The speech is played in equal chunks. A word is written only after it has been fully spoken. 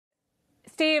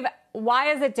Steve,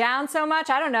 why is it down so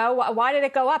much? I don't know. Why did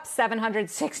it go up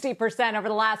 760% over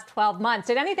the last 12 months?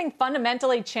 Did anything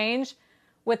fundamentally change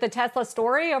with the Tesla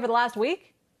story over the last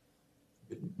week?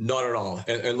 Not at all.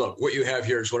 And look, what you have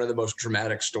here is one of the most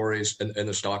dramatic stories in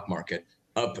the stock market,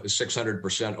 up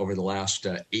 600% over the last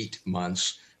 8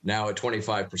 months, now a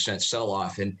 25%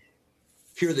 sell-off. And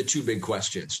here are the two big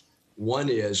questions. One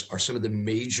is, are some of the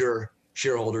major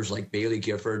shareholders like Bailey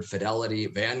Gifford, Fidelity,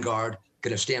 Vanguard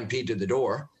going to stampede to the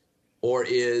door? Or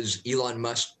is Elon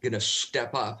Musk going to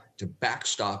step up to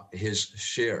backstop his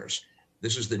shares?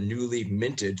 This is the newly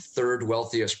minted third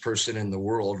wealthiest person in the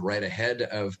world, right ahead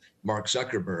of Mark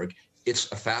Zuckerberg.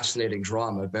 It's a fascinating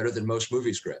drama, better than most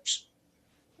movie scripts.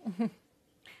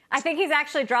 I think he's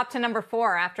actually dropped to number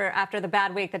 4 after the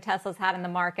bad week that Tesla's had in the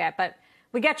market. But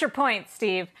we get your point,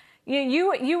 Steve.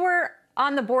 You were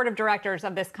on the board of directors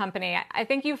of this company. I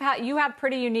think you have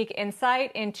pretty unique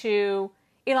insight into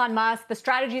Elon Musk, the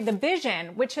strategy, the vision,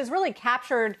 which has really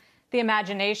captured the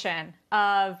imagination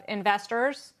of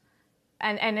investors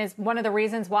and is one of the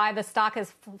reasons why the stock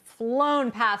has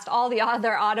flown past all the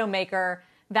other automaker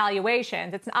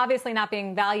valuations. It's obviously not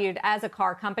being valued as a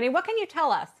car company. What can you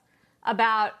tell us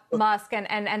about Musk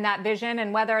and that vision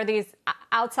and whether these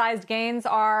outsized gains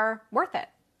are worth it?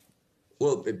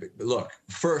 Well, look,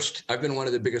 first, I've been one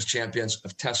of the biggest champions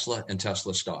of Tesla and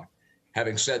Tesla stock.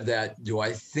 Having said that, do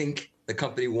I think the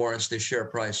company warrants this share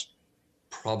price?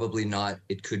 Probably not.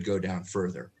 It could go down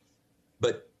further.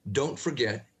 But don't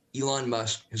forget, Elon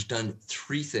Musk has done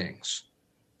 3 things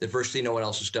that virtually no one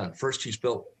else has done. First, he's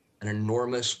built an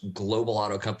enormous global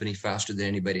auto company faster than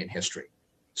anybody in history.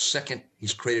 Second,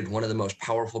 he's created one of the most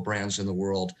powerful brands in the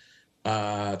world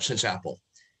since Apple.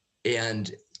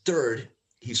 And third,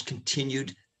 he's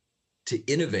continued to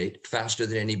innovate faster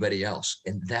than anybody else.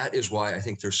 And that is why I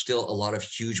think there's still a lot of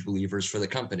huge believers for the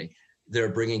company.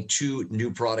 They're bringing 2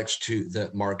 new products to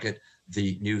the market,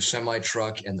 the new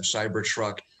semi-truck and the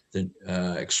Cybertruck, the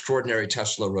extraordinary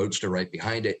Tesla Roadster right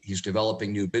behind it. He's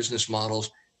developing new business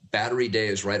models. Battery Day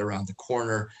is right around the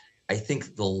corner. I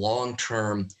think the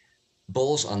long-term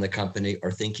bulls on the company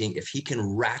are thinking if he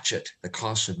can ratchet the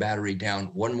cost of battery down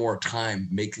one more time,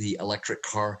 make the electric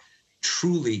car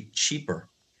truly cheaper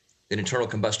than internal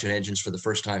combustion engines for the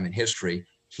first time in history,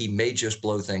 he may just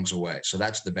blow things away. So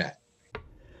that's the bet.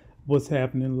 What's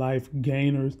happening in life,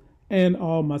 gainers and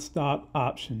all my stock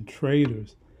option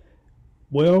traders?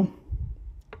 Well,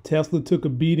 Tesla took a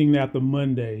beating after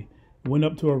Monday. Went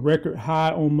up to a record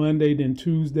high on Monday, then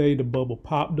Tuesday the bubble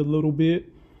popped a little bit.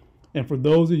 And for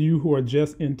those of you who are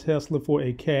just in Tesla for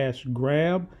a cash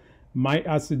grab, might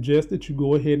I suggest that you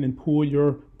go ahead and pull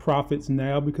your profits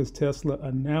now, because Tesla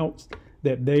announced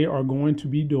that they are going to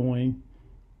be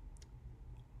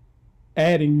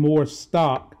adding more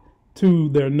stock to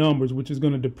their numbers, which is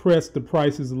going to depress the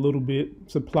prices a little bit,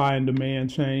 supply and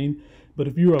demand chain. But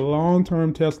if you're a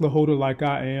long-term Tesla holder like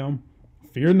I am,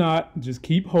 fear not, just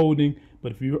keep holding.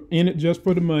 But if you're in it just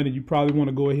for the money, you probably want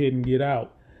to go ahead and get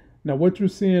out. Now, what you're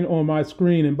seeing on my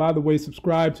screen, and by the way,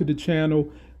 subscribe to the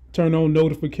channel, turn on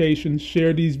notifications,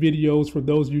 share these videos for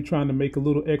those of you trying to make a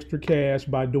little extra cash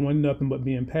by doing nothing but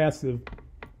being passive.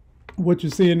 What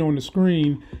you're seeing on the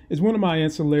screen is one of my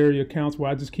ancillary accounts where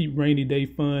I just keep rainy day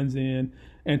funds in.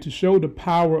 And to show the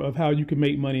power of how you can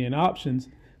make money in options,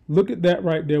 look at that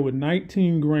right there with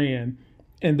 19 grand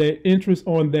and the interest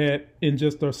on that in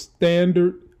just a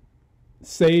standard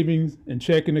savings and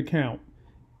checking account.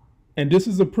 And this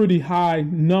is a pretty high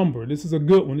number. This is a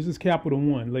good one. This is Capital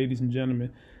One, ladies and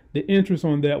gentlemen. The interest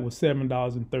on that was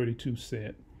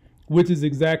 $7.32, which is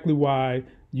exactly why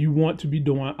you want to be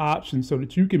doing options, so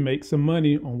that you can make some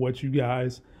money on what you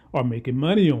guys are making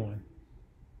money on.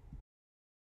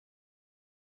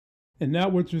 And now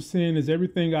what you're seeing is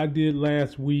everything I did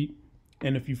last week.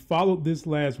 And if you followed this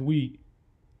last week,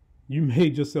 you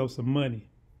made yourself some money.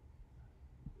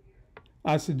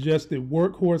 I suggested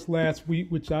Workhorse last week,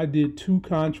 which I did 2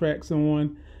 contracts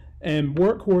on. And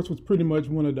Workhorse was pretty much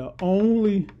one of the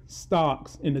only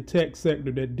stocks in the tech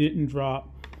sector that didn't drop.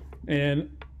 And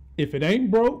if it ain't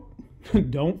broke,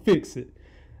 don't fix it.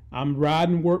 I'm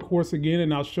riding Workhorse again,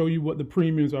 and I'll show you what the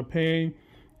premiums are paying.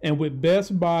 And with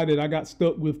Best Buy that I got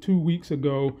stuck with 2 weeks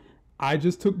ago, I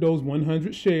just took those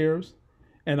 100 shares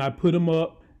and I put them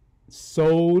up,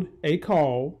 sold a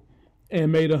call,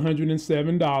 and made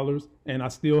 $107. And I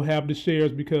still have the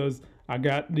shares because I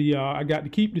got to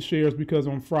keep the shares because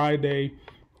on Friday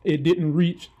it didn't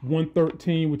reach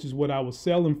 113, which is what I was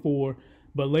selling for.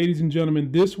 But ladies and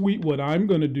gentlemen, this week what I'm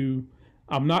going to do,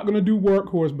 I'm not going to do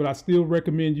Workhorse, but I still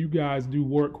recommend you guys do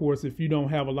Workhorse if you don't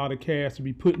have a lot of cash to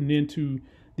be putting into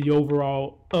the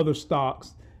overall other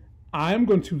stocks. I'm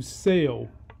going to sell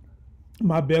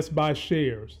my Best Buy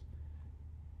shares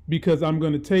because I'm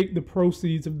going to take the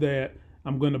proceeds of that.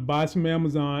 I'm going to buy some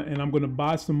Amazon and I'm going to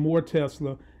buy some more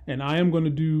Tesla, and I am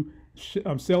going to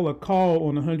sell a call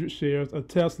on 100 shares of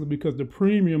Tesla because the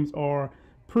premiums are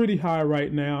pretty high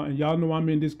right now, and y'all know I'm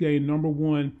in this game, number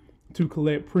one, to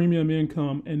collect premium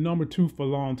income, and number two, for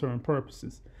long-term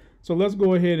purposes. So let's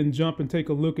go ahead and jump and take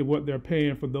a look at what they're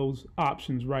paying for those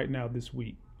options right now this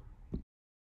week.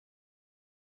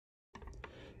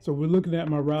 So we're looking at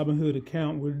my Robinhood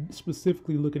account. We're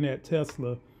specifically looking at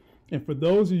Tesla. And for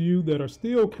those of you that are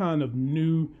still kind of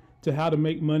new to how to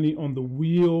make money on the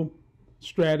wheel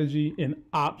strategy and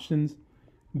options,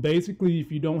 basically,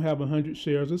 if you don't have 100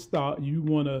 shares of stock, you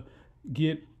want to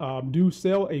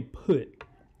sell a put.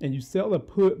 And you sell a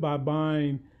put by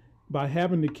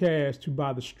having the cash to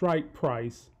buy the strike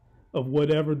price of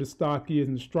whatever the stock is.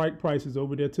 And the strike price is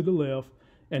over there to the left,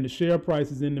 and the share price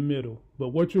is in the middle. But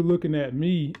what you're looking at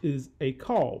me is a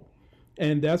call.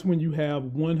 And that's when you have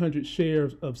 100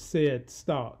 shares of said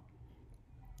stock.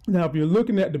 Now, if you're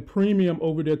looking at the premium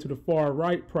over there to the far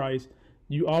right price,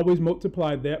 you always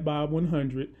multiply that by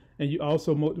 100, and you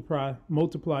also multiply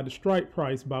the strike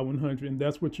price by 100, and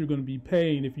that's what you're going to be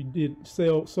paying if you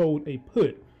sold a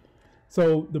put.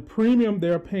 So the premium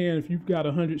they're paying if you've got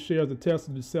 100 shares of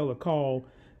Tesla to sell a call,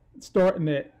 starting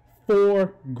at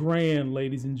 $4,000,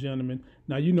 ladies and gentlemen.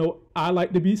 Now, you know I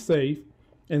like to be safe,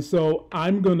 and so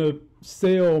I'm willing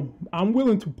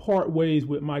to part ways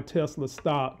with my Tesla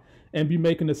stock and be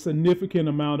making a significant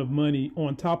amount of money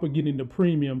on top of getting the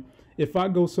premium if I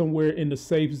go somewhere in the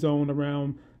safe zone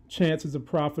around chances of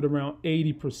profit around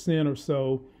 80% or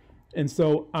so. And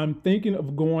so I'm thinking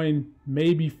of going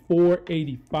maybe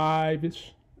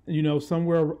 485-ish,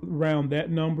 somewhere around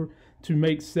that number, to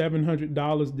make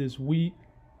 $700 this week.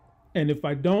 And if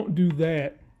I don't do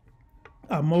that,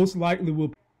 I most likely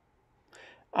will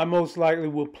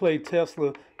play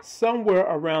Tesla somewhere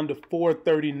around the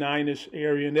 439-ish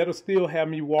area, and that'll still have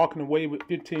me walking away with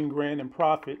 $15,000 in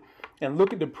profit. And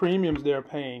look at the premiums they're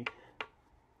paying.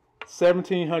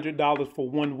 $1,700 for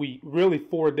 1 week, really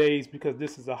 4 days because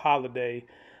this is a holiday.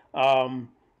 And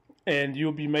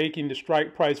you'll be making the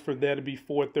strike price for that to be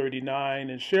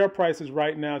 $439, and share prices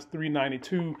right now is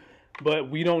 $392, but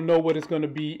we don't know what it's going to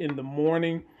be in the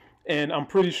morning. And I'm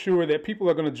pretty sure that people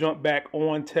are going to jump back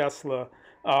on Tesla,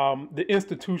 the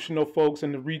institutional folks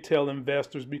and the retail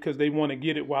investors, because they want to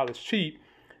get it while it's cheap.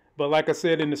 But like I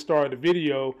said in the start of the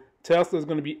video, Tesla is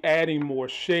going to be adding more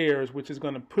shares, which is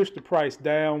going to push the price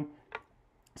down.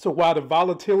 So while the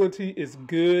volatility is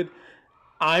good,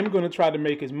 I'm going to try to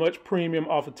make as much premium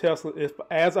off of Tesla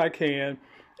as I can.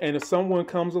 And if someone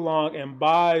comes along and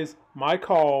buys my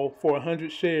call for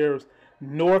 100 shares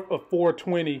north of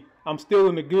 420, I'm still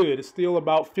in the good. It's still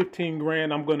about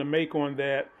 $15,000 I'm going to make on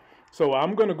that. So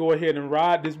I'm going to go ahead and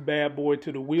ride this bad boy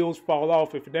till the wheels fall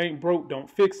off. If it ain't broke, don't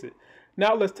fix it.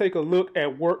 Now let's take a look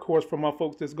at Workhorse for my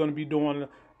folks that's going to be doing a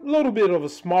little bit of a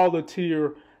smaller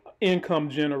tier income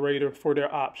generator for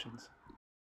their options.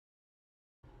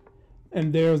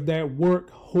 And there's that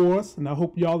Workhorse, and I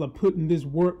hope y'all are putting this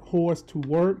Workhorse to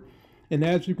work. And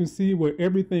as you can see, where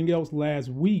everything else last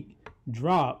week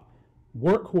dropped,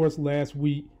 Workhorse last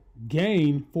week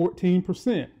gained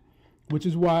 14%, which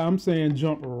is why I'm saying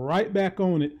jump right back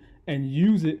on it and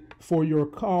use it for your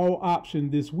call option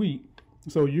this week.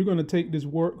 So you're going to take this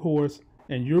Workhorse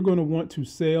and you're going to want to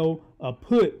sell a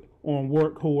put on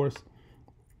Workhorse.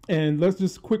 And let's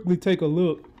just quickly take a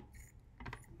look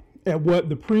at what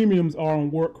the premiums are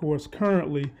on Workhorse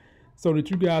currently so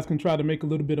that you guys can try to make a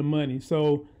little bit of money.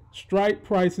 So strike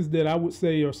prices that I would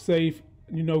say are safe,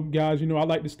 guys, I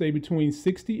like to stay between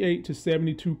 68 to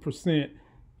 72%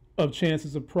 of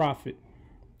chances of profit.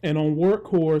 And on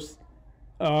Workhorse,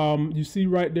 you see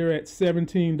right there at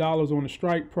 $17 on the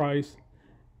strike price,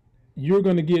 you're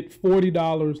going to get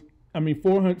 $40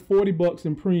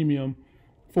 in premium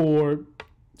for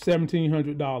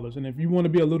 $1,700. And if you want to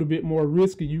be a little bit more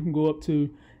risky, you can go up to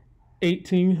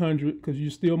 $1,800 because you're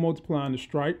still multiplying the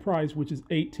strike price, which is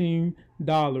 $18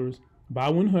 by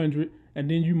 100,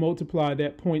 and then you multiply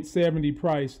that 0.70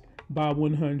 price by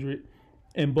 100,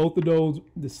 and both of those,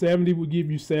 the 70 would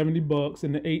give you $70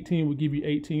 and the 18 would give you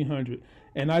 $1,800.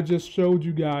 And I just showed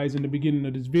you guys in the beginning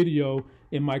of this video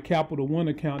in my Capital One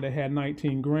account that had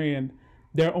 $19,000,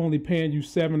 they're only paying you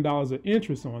 $7 of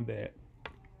interest on that.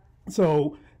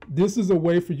 So this is a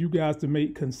way for you guys to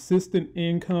make consistent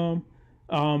income.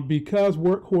 Because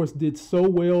Workhorse did so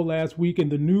well last week, and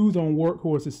the news on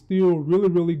Workhorse is still really,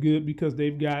 really good because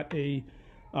they've got a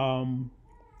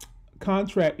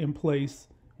contract in place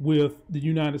with the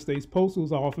United States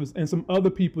Postal Office and some other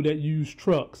people that use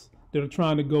trucks that are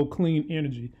trying to go clean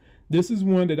energy. This is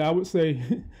one that I would say,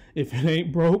 if it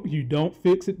ain't broke, you don't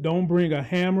fix it. Don't bring a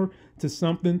hammer to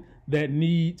something that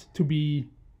needs to be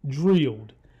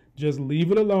drilled. Just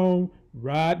leave it alone.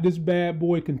 Ride this bad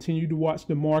boy. Continue to watch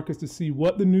the markets to see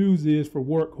what the news is for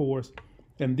Workhorse.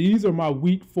 And these are my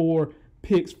week 4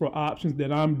 picks for options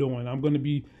that I'm doing. I'm going to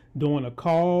be doing a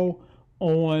call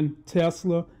on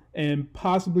Tesla and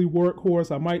possibly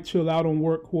Workhorse. I might chill out on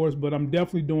Workhorse, but I'm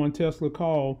definitely doing Tesla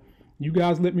call. You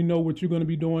guys let me know what you're going to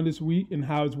be doing this week and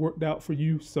how it's worked out for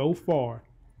you so far.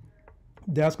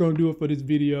 That's going to do it for this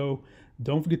video.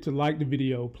 Don't forget to like the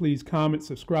video. Please comment,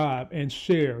 subscribe, and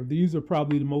share. These are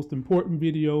probably the most important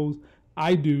videos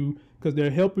I do because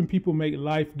they're helping people make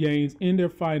life gains in their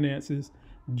finances.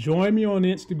 Join me on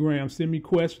Instagram. Send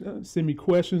me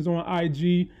questions on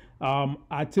IG.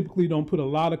 I typically don't put a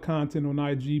lot of content on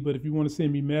IG, but if you want to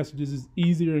send me messages, it's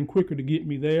easier and quicker to get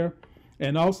me there.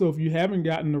 And also, if you haven't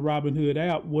gotten the Robinhood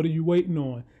app, what are you waiting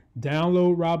on?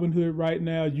 Download Robinhood right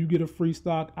now. You get a free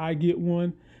stock. I get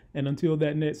one. And until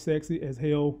that next sexy as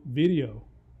hell video,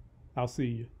 I'll see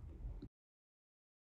you.